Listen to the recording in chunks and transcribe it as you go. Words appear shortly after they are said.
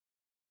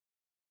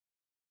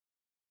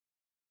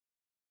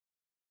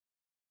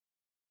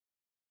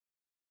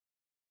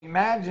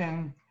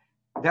imagine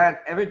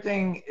that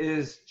everything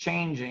is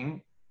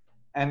changing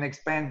and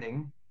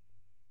expanding,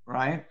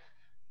 right?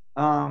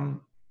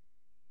 Um,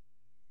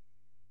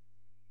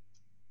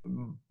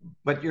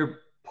 but you're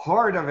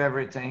part of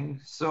everything,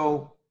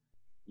 so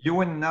you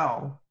wouldn't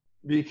know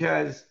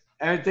because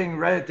everything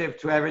relative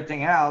to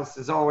everything else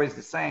is always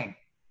the same.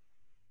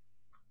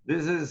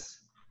 This is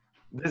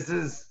this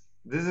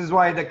is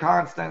why the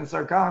constants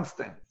are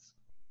constants.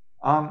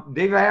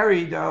 They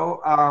vary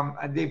though.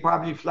 They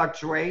probably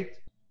fluctuate,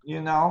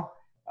 you know.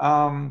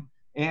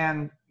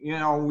 And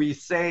we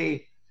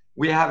say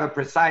we have a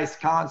precise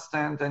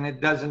constant and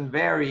it doesn't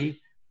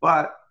vary,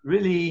 but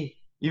really,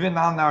 even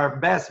on our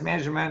best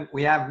measurement,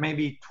 we have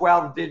maybe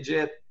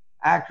 12-digit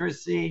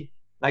accuracy,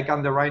 like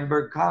on the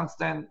Reinberg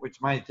constant,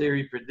 which my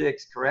theory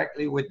predicts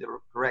correctly with the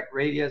correct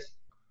radius.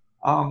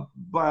 Um,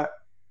 but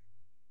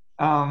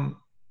um,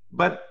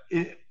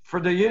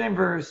 for the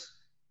universe,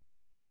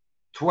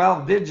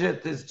 12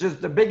 digit is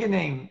just the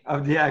beginning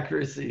of the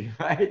accuracy,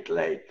 right?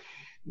 Like,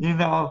 you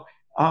know,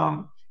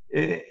 um,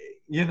 it,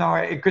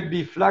 it could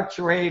be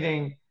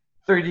fluctuating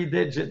 30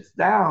 digits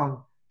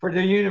down. For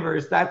the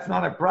universe, that's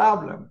not a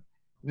problem.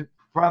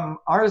 From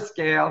our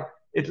scale,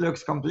 it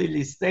looks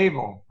completely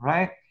stable,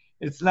 right?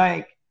 It's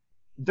like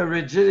the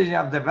rigidity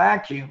of the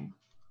vacuum.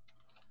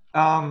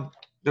 Um,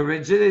 the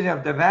rigidity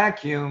of the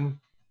vacuum,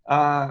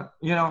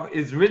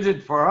 is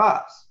rigid for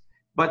us,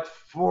 but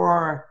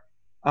for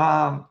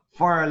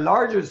a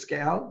larger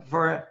scale,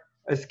 for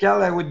a scale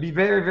that would be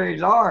very, very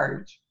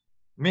large,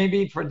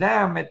 maybe for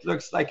them it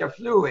looks like a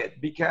fluid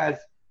because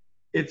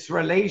its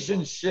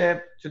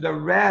relationship to the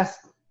rest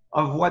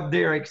of what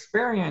they're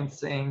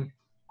experiencing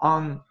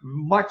on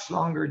much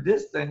longer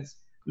distance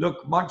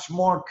look much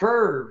more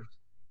curved,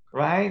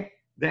 right?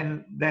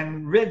 Than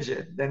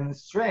rigid, than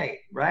straight,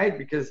 right?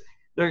 Because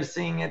they're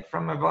seeing it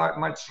from a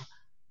much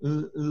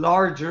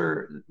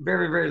larger,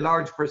 very, very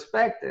large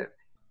perspective.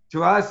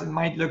 To us, it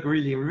might look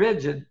really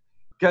rigid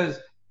because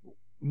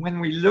when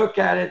we look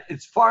at it,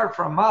 it's far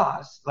from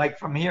us, like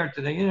from here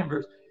to the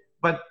universe.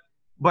 But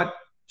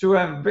to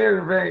a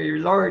very, very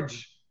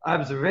large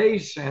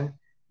observation,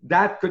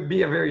 that could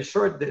be a very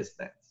short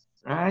distance,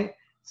 right?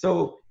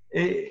 So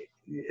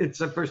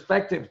it's a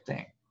perspective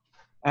thing.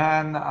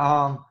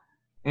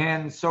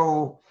 And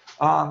so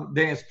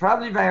there's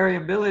probably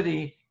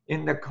variability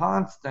in the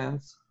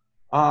constants,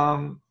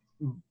 um,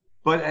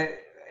 but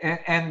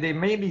and they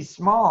may be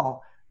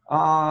small,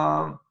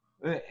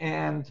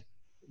 and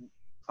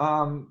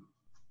um,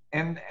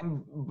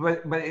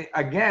 but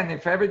again,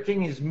 if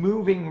everything is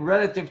moving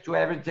relative to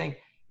everything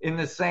in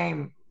the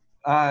same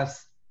uh,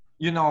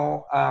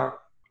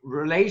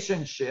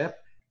 relationship,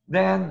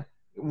 then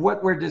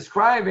what we're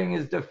describing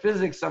is the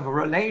physics of a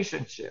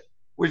relationship,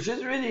 which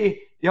is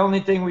really the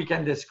only thing we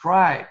can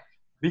describe,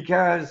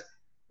 because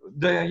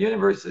the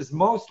universe is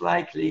most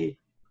likely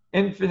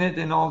infinite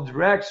in all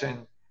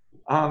directions.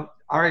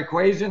 Our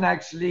equation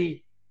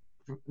actually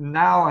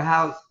now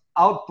has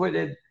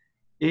outputted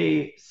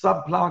a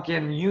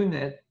sub-Planckian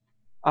unit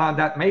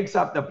that makes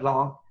up the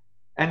Planck,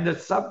 and the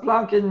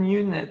sub-Planckian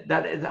unit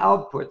that it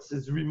outputs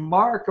is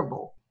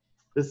remarkable.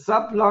 The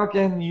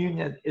sub-Planckian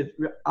unit it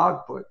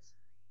outputs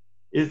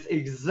is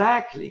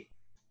exactly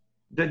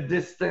the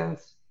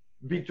distance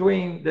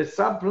between the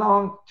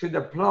sub-Planck to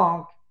the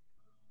Planck,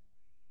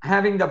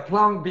 having the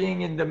Planck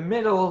being in the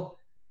middle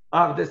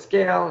of the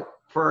scale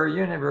for our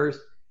universe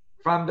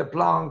from the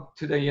Planck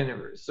to the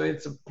universe. So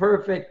it's a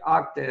perfect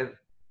octave,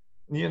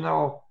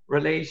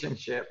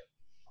 relationship.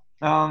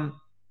 Um,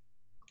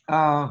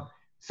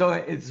 so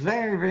it's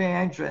very, very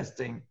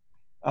interesting.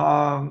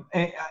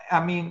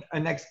 I mean,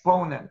 an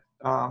exponent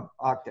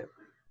octave.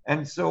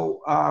 And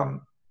so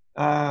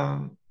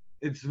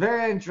it's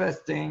very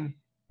interesting.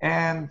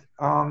 And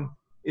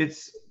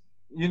it's,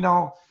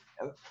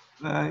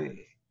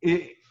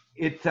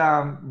 it,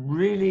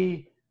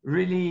 really,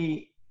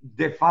 really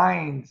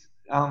defines,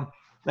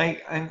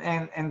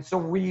 and so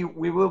we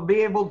will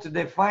be able to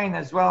define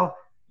as well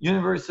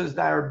universes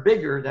that are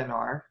bigger than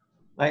ours,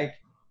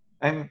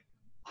 and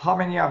how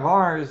many of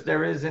ours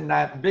there is in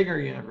that bigger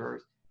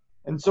universe.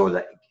 And so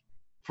that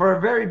for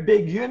a very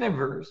big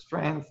universe, for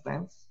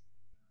instance,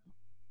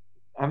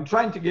 I'm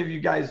trying to give you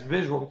guys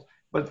visuals,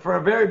 but for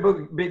a very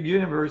big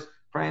universe,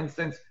 for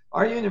instance,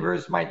 our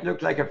universe might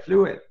look like a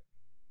fluid,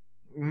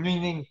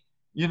 meaning,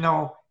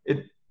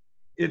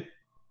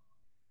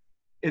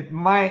 it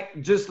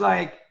might, just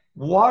like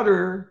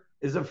water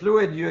is a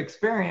fluid you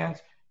experience,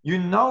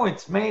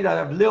 it's made out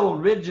of little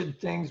rigid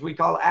things we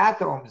call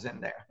atoms in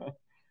there,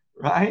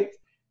 right?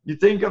 You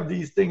think of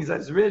these things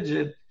as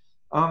rigid,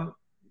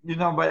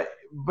 but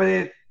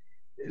it,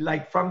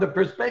 like from the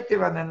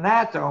perspective of an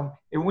atom,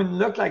 it wouldn't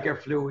look like a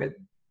fluid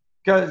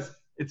because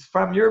it's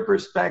from your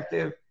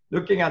perspective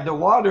looking at the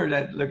water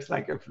that looks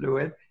like a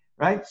fluid,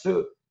 right?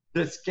 So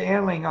the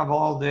scaling of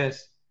all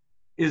this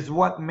is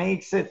what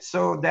makes it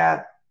so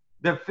that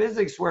the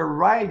physics we're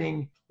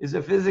writing is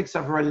a physics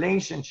of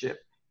relationship.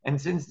 And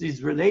since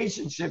these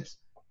relationships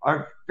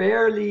are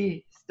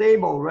fairly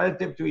stable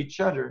relative to each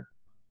other,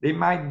 they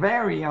might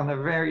vary on a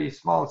very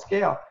small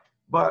scale,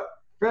 but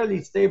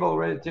fairly stable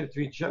relative to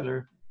each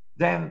other,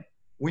 then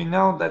we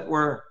know that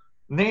we're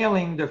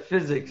nailing the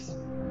physics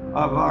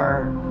of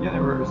our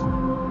universe.